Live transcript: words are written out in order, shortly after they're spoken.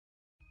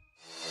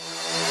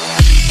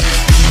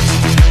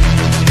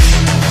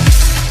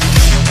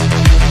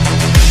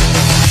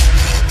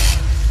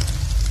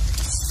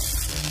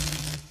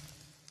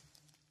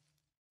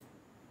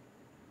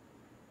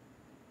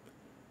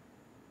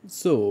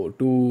So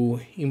to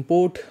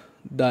import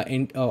the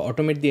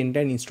automate the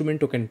entire instrument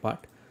token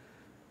part,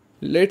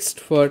 let's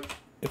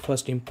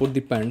first import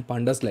the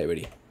pandas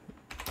library.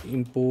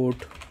 Import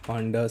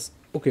pandas.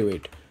 Okay,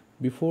 wait.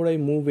 Before I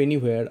move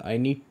anywhere, I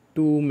need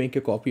to make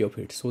a copy of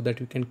it so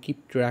that we can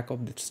keep track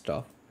of this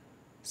stuff.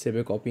 Save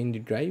a copy in the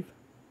drive.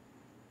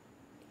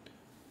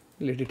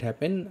 Let it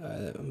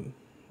happen.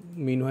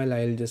 Meanwhile,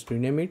 I'll just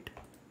rename it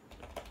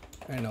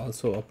and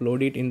also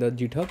upload it in the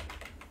GitHub.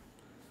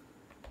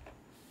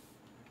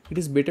 It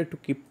is better to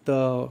keep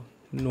the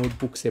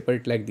notebook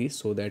separate like this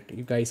so that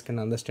you guys can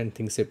understand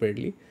things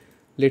separately.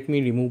 Let me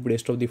remove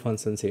rest of the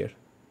functions here.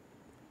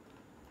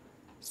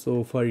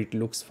 So far it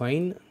looks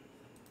fine.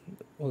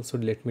 Also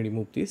let me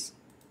remove this.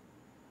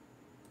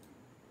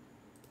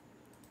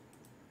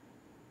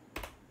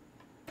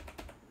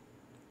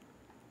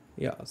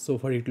 Yeah, so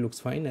far it looks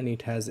fine and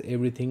it has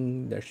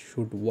everything that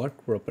should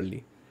work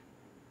properly.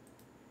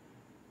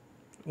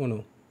 Oh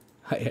no,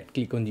 I had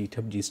click on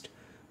GitHub gist.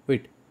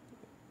 Wait,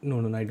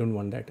 no, I don't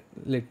want that.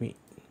 Let me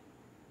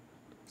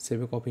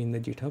save a copy in the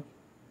GitHub.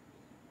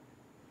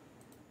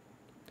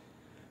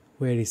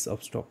 Where is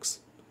Upstox?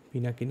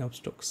 Pinakin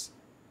Upstox.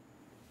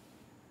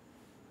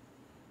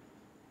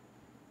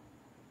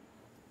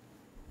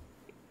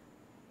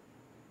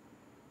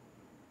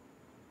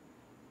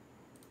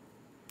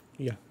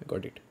 Yeah, I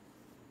got it.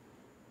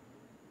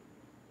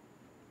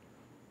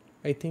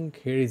 I think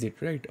here is it,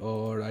 right?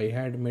 Or I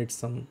had made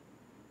some.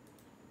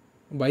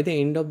 By the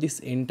end of this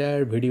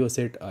entire video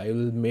set, I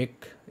will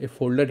make a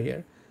folder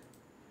here.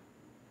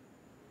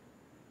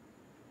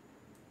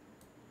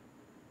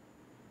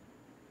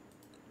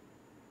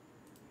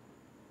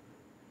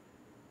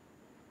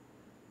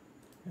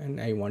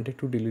 And I wanted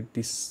to delete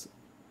this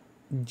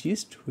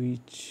gist,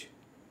 which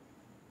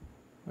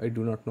I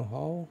do not know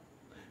how.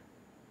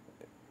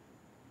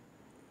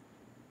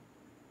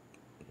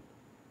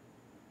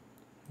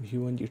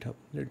 View on GitHub.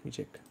 Let me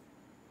check.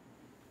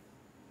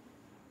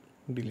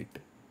 Delete.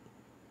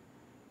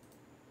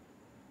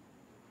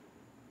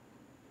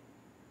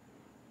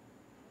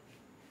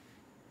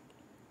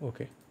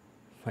 Okay,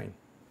 fine.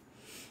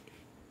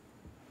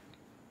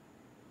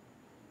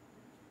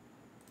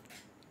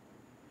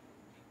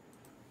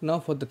 Now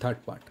for the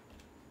third part.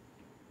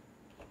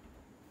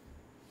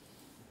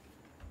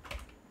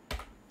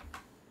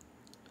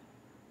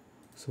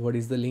 So what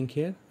is the link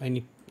here?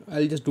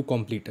 I'll just do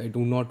complete. I do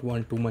not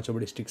want too much of a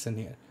restriction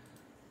here.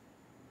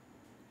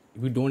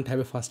 If you don't have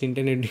a fast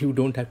internet, you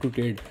don't have to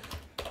trade.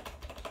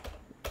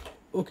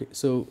 Okay,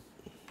 so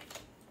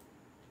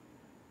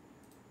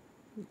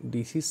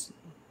this is,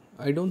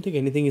 I don't think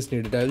anything is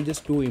needed. I'll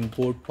just do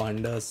import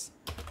pandas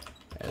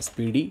as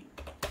PD.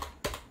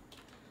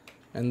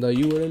 And the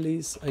URL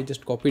is, I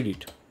just copied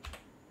it.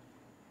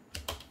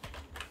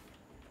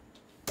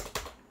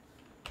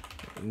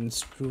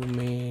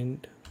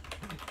 Instrument.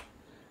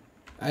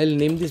 I'll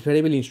name this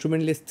variable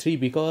instrument list 3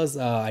 because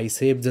I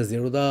saved the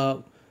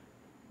Zerodha,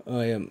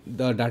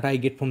 the data I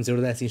get from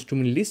Zerodha as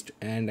instrument list,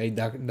 and the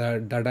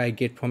data I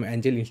get from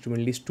Angel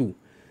instrument list 2.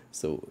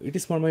 So it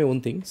is for my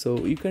own thing.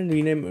 So you can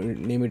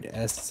name it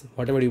as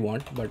whatever you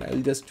want, but I'll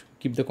just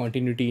keep the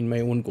continuity in my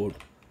own code.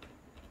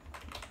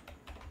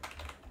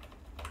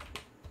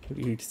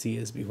 Read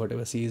CSV,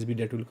 whatever CSV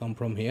that will come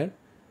from here.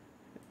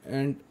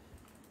 And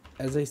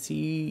as I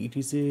see, it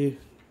is a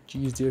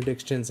GZ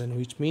extension,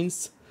 which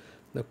means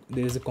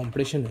there is a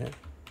compression here.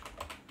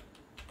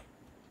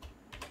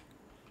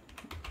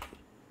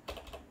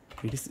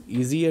 It is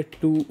easier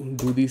to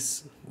do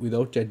this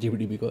without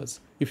ChatGPT because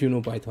if you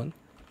know Python.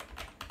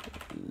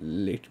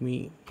 Let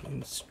me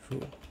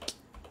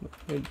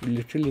I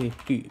literally need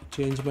to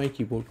change my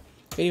keyboard.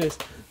 Anyways,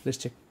 let's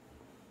check.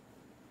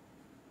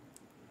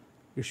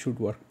 It should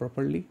work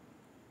properly.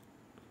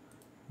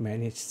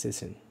 Manage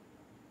session.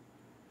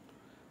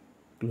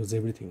 Close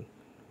everything.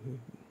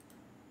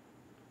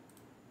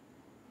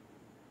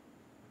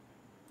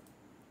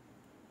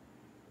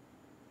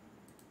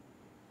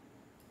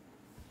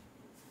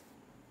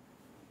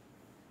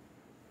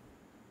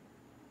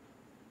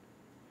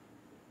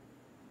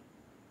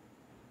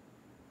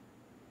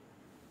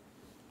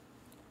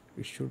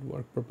 It should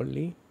work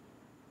properly.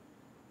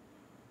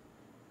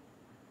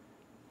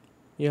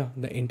 Yeah,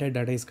 the entire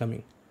data is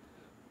coming.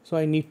 So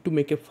I need to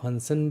make a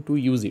function to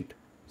use it.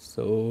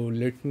 So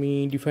let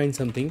me define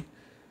something.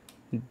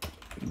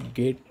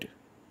 Get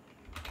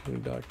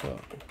data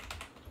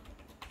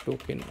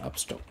token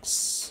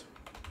Upstox.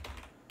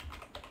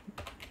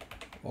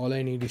 All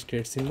I need is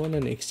trade symbol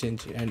and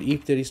exchange, and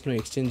if there is no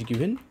exchange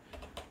given,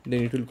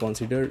 then it will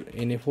consider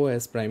NFO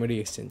as primary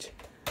exchange.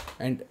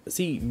 And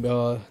see,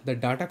 the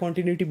data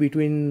continuity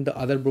between the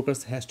other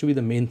brokers has to be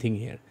the main thing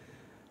here.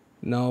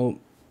 Now,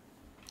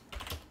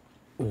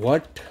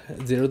 what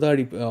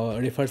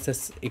Zerodha refers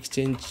as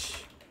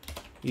exchange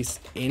is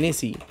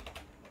NAC.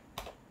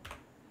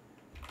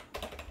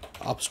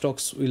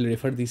 Upstox will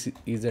refer this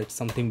is at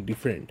something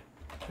different,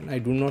 and I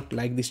do not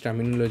like this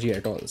terminology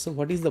at all. So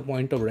what is the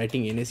point of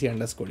writing NAC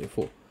underscore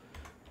FO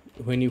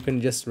when you can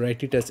just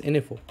write it as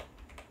NFO?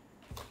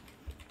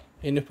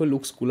 NFO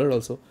looks cooler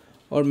also.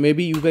 or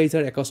maybe you guys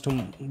are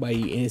accustomed by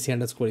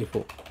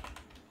NAC_FO.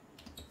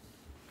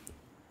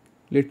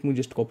 Let me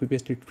just copy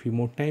paste it few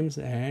more times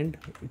and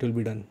it will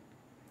be done.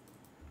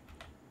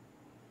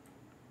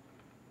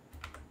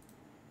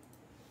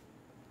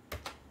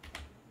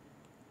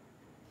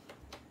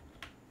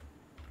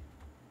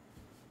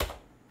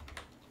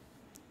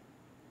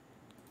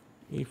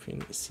 If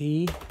in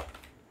C,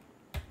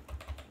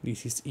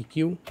 this is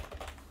EQ,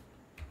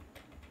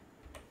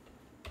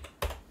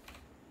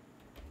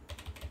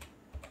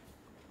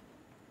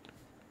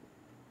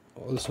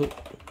 also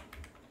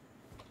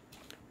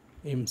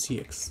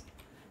MCX.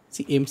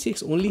 See,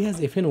 MCX only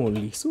has FN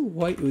only, so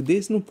why there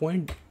is no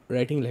point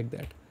writing like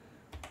that.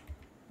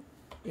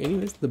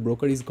 Anyways, the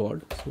broker is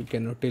God, so we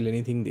cannot tell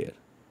anything there.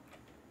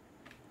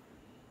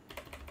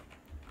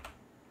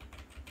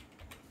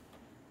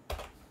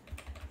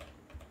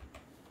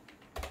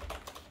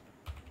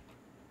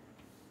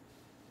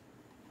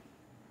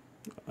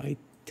 I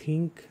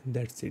think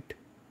that's it.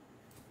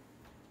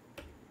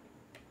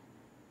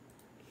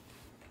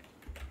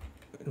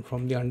 And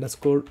from the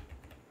underscore,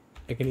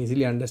 I can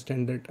easily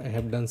understand that I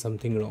have done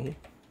something wrong.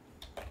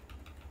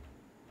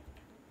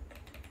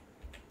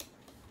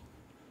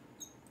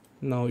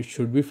 Now it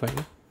should be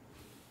fine.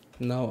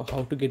 Now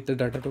how to get the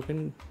data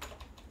token?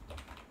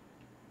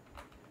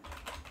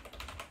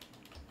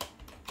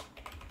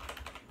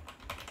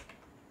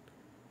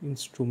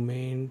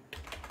 Instrument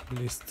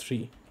list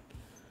 3.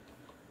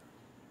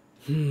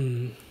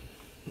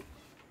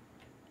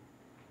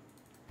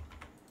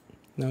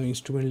 Now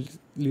instrument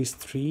list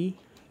 3,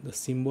 the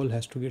symbol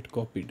has to get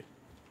copied.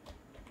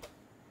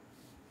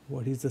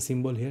 What is the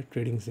symbol here?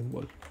 Trading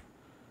symbol.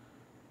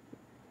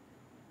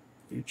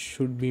 It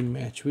should be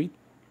matched with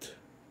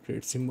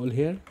trade symbol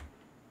here.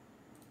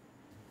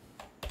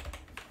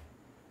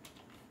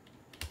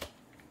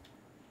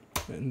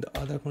 And the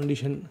other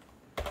condition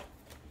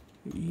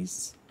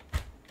is,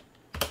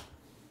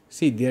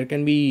 see, there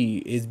can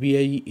be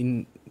SBI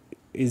in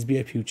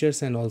SBI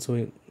futures, and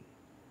also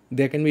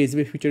there can be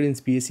SBI future in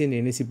BSE and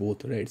NSE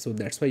both, right? So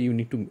that's why you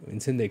need to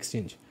mention the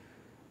exchange.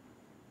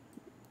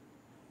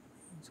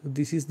 So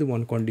this is the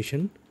one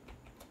condition.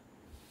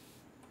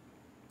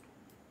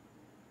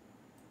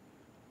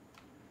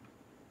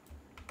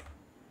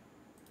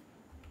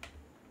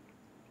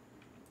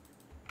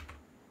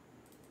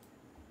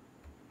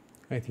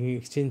 I think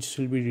exchange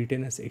should be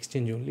written as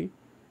exchange only.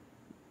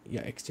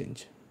 Yeah,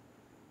 exchange.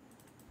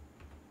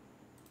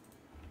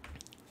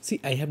 See,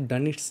 I have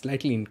done it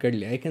slightly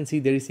incorrectly. I can see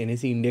there is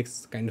NSE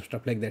index kind of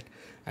stuff like that.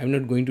 I'm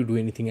not going to do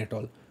anything at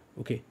all.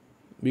 Okay.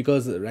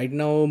 Because right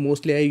now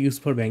mostly I use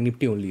for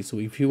BankNIFTY only. So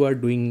if you are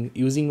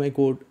using my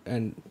code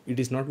and it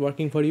is not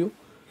working for you,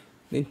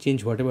 then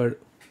change whatever,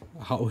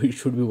 how it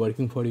should be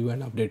working for you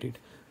and update it.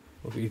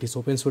 Okay, it is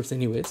open source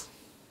anyways.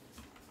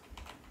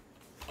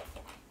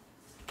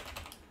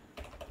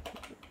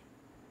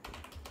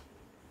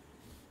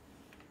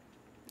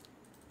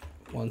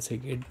 Once I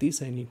get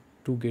this, I need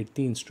to get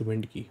the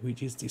instrument key,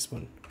 which is this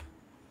one,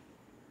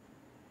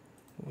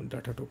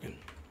 data token.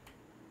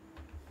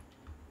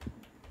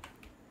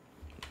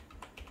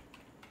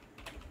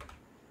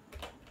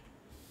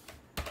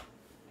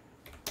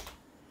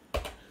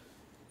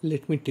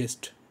 Let me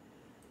test.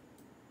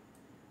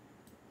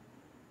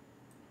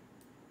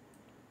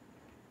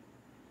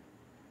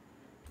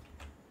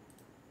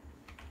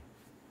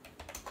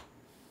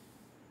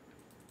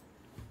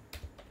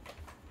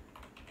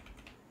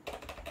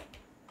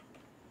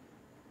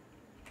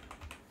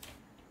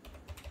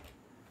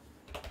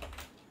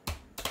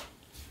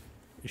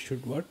 It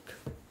should work.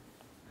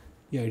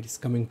 Yeah, it is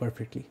coming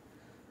perfectly.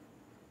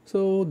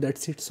 So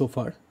that's it so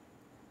far.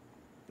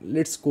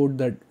 Let's code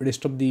the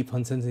rest of the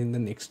functions in the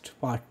next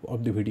part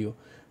of the video.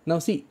 Now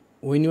see,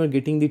 when you are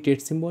getting the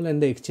trade symbol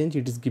and the exchange,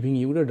 it is giving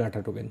you the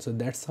data token. So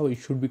that's how it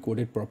should be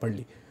coded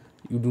properly.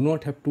 You do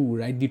not have to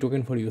write the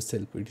token for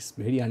yourself. It is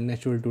very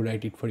unnatural to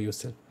write it for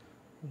yourself.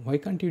 Why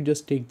can't you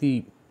just take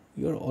the,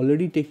 you're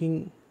already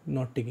taking,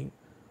 not taking.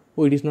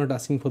 Oh, it is not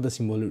asking for the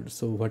symbol.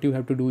 So what you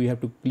have to do, you have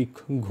to click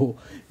go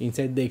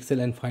inside the Excel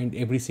and find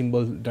every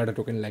symbol data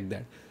token like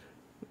that.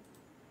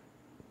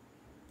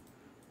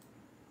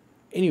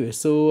 Anyway,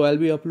 so I'll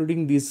be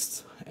uploading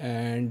this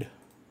and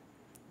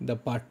the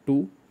part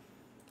 2.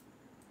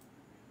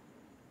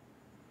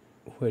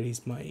 Where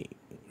is my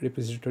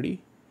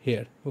repository?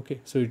 Here.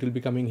 Okay, so it will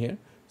be coming here.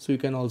 So you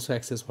can also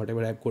access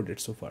whatever I've coded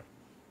so far.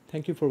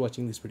 Thank you for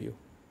watching this video.